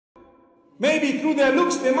Maybe through their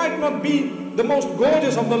looks they might not be the most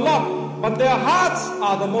gorgeous of the lot, but their hearts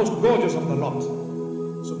are the most gorgeous of the lot.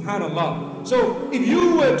 Subhanallah. So if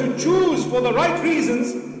you were to choose for the right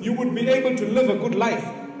reasons, you would be able to live a good life.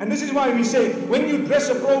 And this is why we say, when you dress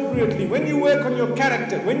appropriately, when you work on your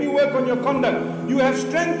character, when you work on your conduct, you have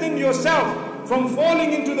strengthened yourself from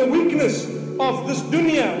falling into the weakness of this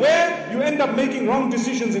dunya, where you end up making wrong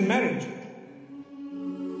decisions in marriage.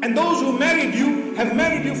 And those who married you have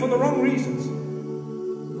married you for the wrong reasons.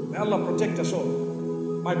 May Allah protect us all.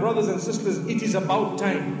 My brothers and sisters, it is about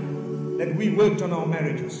time that we worked on our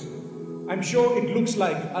marriages. I'm sure it looks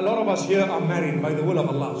like a lot of us here are married by the will of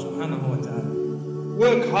Allah subhanahu wa ta'ala.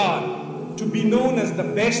 Work hard to be known as the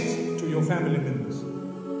best to your family members.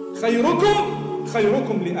 خَيْرُكُمْ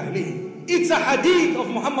خَيْرُكُمْ لِأَهْلِهِ. It's a hadith of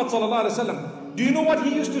Muhammad sallallahu alaihi wasallam. Do you know what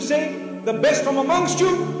he used to say? The best from amongst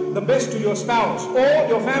you, the best to your spouse or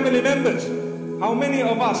your family members. How many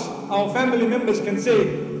of us, our family members, can say,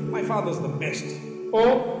 my father's the best,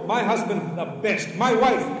 or my husband the best, my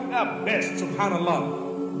wife the best,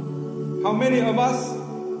 subhanallah. How many of us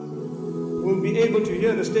will be able to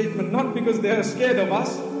hear the statement, not because they are scared of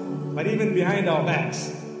us, but even behind our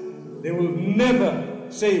backs? They will never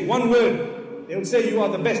say one word. They will say, you are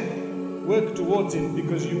the best. Work towards it,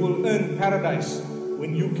 because you will earn paradise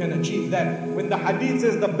when you can achieve that. When the hadith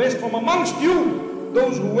says the best from amongst you,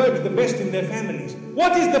 those who work the best in their families.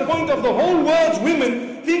 What is the point of the whole world's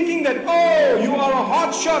women thinking that, oh, you are a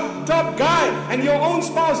hotshot top guy, and your own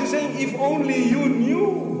spouse is saying, if only you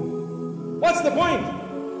knew? What's the point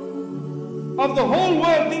of the whole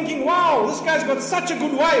world thinking, wow, this guy's got such a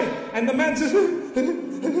good wife, and the man says,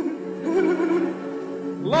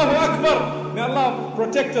 Allahu Akbar. May Allah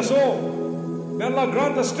protect us all. May Allah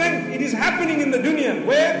grant us strength. It is happening in the dunya,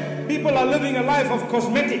 where people are living a life of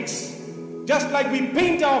cosmetics. Just like we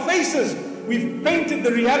paint our faces, we've painted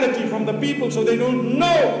the reality from the people so they don't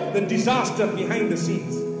know the disaster behind the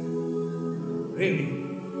scenes. Really.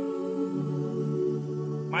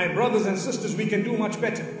 My brothers and sisters, we can do much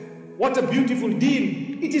better. What a beautiful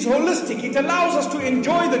deen. It is holistic. It allows us to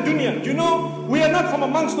enjoy the dunya. Do you know, we are not from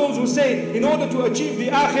amongst those who say, in order to achieve the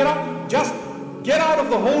akhirah, just get out of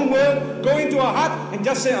the whole world, go into a hut and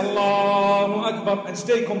just say Allahu Akbar and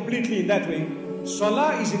stay completely in that way.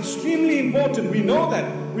 Salah is extremely important. We know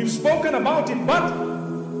that. We've spoken about it. But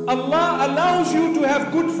Allah allows you to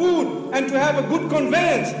have good food and to have a good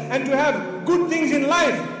conveyance and to have good things in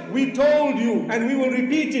life. We told you, and we will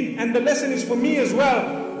repeat it, and the lesson is for me as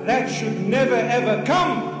well. That should never ever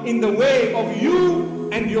come in the way of you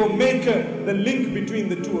and your maker, the link between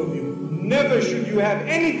the two of you. Never should you have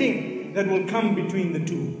anything that will come between the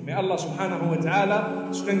two. May Allah subhanahu wa ta'ala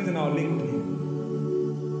strengthen our link to Him.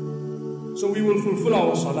 So we will fulfill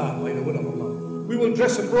our salah by the will of Allah. We will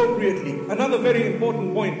dress appropriately. Another very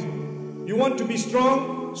important point. You want to be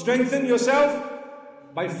strong, strengthen yourself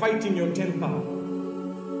by fighting your temper.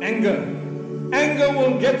 Anger. Anger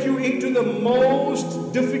will get you into the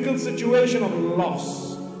most difficult situation of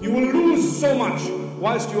loss. You will lose so much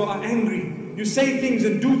whilst you are angry. You say things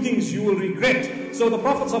and do things you will regret. So the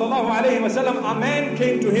Prophet ﷺ, a man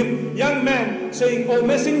came to him, young man, saying, "O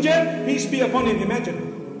messenger, peace be upon him."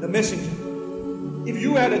 Imagine, the messenger. If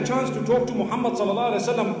you had a chance to talk to Muhammad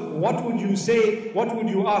ﷺ, what would you say? What would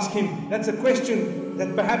you ask him? That's a question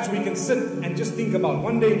that perhaps we can sit and just think about.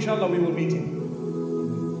 One day, inshallah, we will meet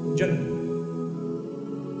him. Jannah.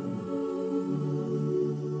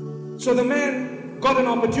 So the man got an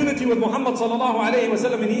opportunity with Muhammad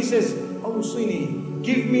ﷺ, and he says, "Awsini,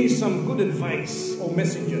 give me some good advice, O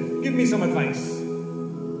messenger. Give me some advice."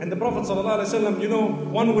 And the Prophet ﷺ, you know,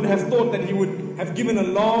 one would have thought that he would have given a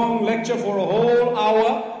long lecture for a whole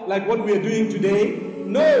hour, like what we are doing today.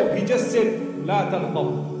 No, he just said, "La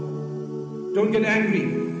taghdab." Don't get angry.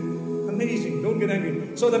 Amazing, don't get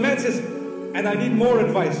angry. So the man says, "And I need more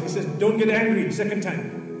advice." He says, "Don't get angry," second time.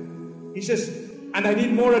 He says, "And I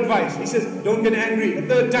need more advice." He says, "Don't get angry," a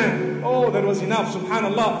third time. Oh, that was enough,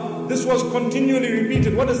 subhanallah. This was continually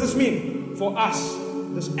repeated. What does this mean? For us,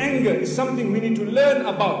 this anger is something we need to learn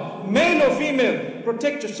about. Male or female,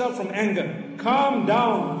 protect yourself from anger. Calm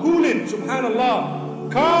down, cool it,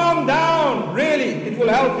 subhanallah. Calm down, really, it will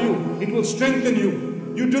help you. It will strengthen you.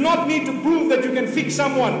 You do not need to prove that you can fix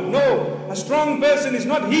someone. No, a strong person is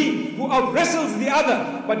not he who out-wrestles the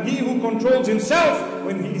other, but he who controls himself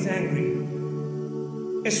when he is angry.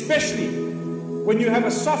 Especially when you have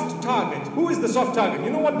a soft target. Who is the soft target?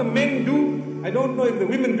 You know what the men do? I don't know if the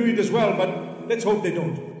women do it as well, but let's hope they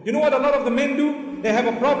don't. You know what a lot of the men do? They have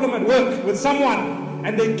a problem at work with someone,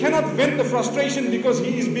 and they cannot vent the frustration because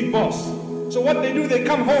he is big boss. So what they do, they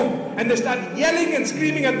come home and they start yelling and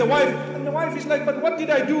screaming at the wife. And the wife is like, but what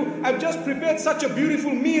did I do? I've just prepared such a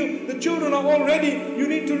beautiful meal. The children are all ready. You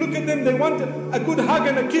need to look at them. They want a good hug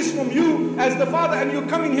and a kiss from you as the father, and you're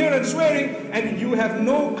coming here and swearing, and you have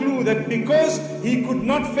no clue that because he could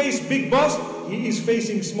not face big boss, he is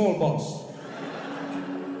facing small boss.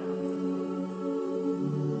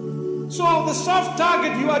 So the soft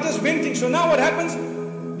target, you are just venting. So now what happens?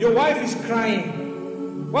 Your wife is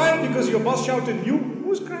crying. Why? Because your boss shouted, you?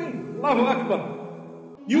 Who's crying? Allahu Akbar.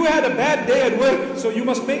 You had a bad day at work, so you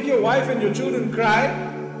must make your wife and your children cry.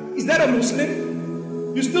 Is that a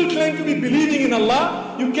Muslim? You still claim to be believing in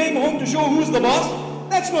Allah? You came home to show who's the boss?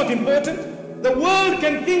 That's not important. The world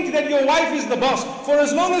can think that your wife is the boss. For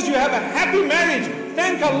as long as you have a happy marriage,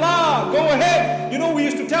 thank Allah, go ahead. You know, we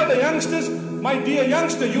used to tell the youngsters, my dear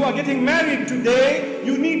youngster, you are getting married today.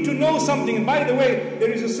 You need to know something. And by the way,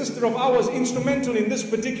 there is a sister of ours instrumental in this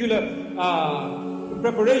particular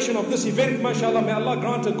preparation of this event. MashaAllah, may Allah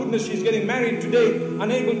grant her goodness. She's getting married today,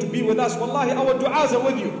 unable to be with us. Wallahi, our du'as are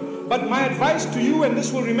with you. But my advice to you, and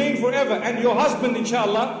this will remain forever, and your husband,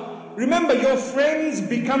 inshallah, remember, your friends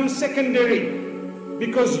become secondary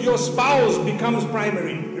because your spouse becomes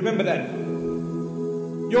primary. Remember that.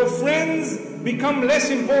 Your friends become less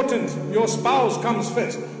important. Your spouse comes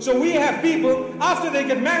first. So we have people, after they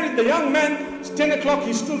get married, the young man, it's 10 o'clock,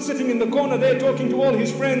 he's still sitting in the corner there talking to all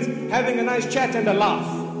his friends, having a nice chat and a laugh.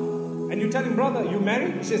 And you tell him, brother, you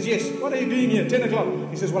married? He says, yes. What are you doing here? 10 o'clock.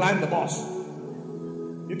 He says, well, I'm the boss.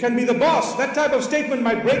 You can be the boss. That type of statement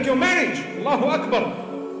might break your marriage. Allahu Akbar.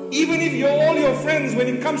 Even if you're all your friends, when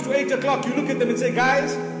it comes to 8 o'clock, you look at them and say,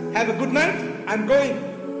 guys, have a good night. I'm going.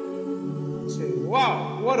 You say,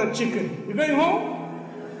 wow, what a chicken. You're going home?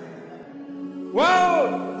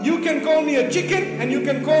 Well, you can call me a chicken and you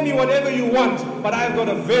can call me whatever you want, but I've got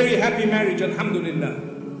a very happy marriage, alhamdulillah.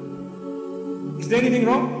 Is there anything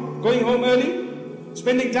wrong? Going home early?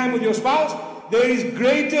 Spending time with your spouse? There is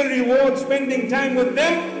greater reward spending time with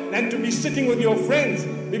them than to be sitting with your friends,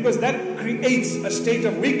 because that creates a state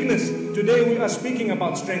of weakness. Today we are speaking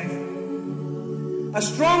about strength. A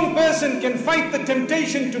strong person can fight the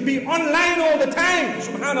temptation to be online all the time.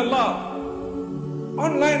 Subhanallah.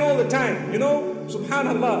 Online all the time. You know,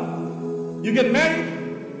 subhanallah. You get married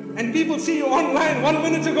and people see you online 1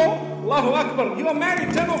 minute ago. Allahu Akbar. You are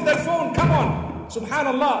married. Turn off that phone. Come on.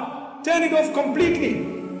 Subhanallah. Turn it off completely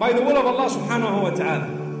by the will of Allah subhanahu wa ta'ala.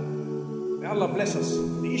 May Allah bless us.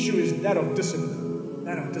 The issue is that of discipline.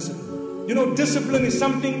 That of discipline. You know, discipline is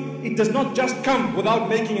something, it does not just come without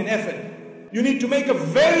making an effort. You need to make a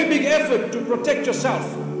very big effort to protect yourself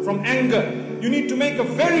from anger. You need to make a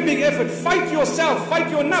very big effort. Fight yourself, fight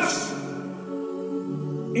your nafs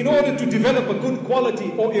in order to develop a good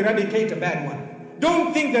quality or eradicate a bad one.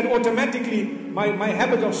 Don't think that automatically my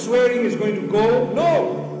habit of swearing is going to go.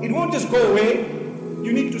 No, it won't just go away.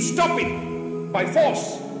 You need to stop it by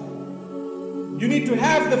force. You need to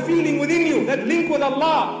have the feeling within you, that link with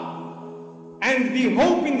Allah and the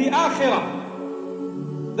hope in the akhirah.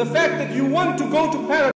 The fact that you want to go to paradise.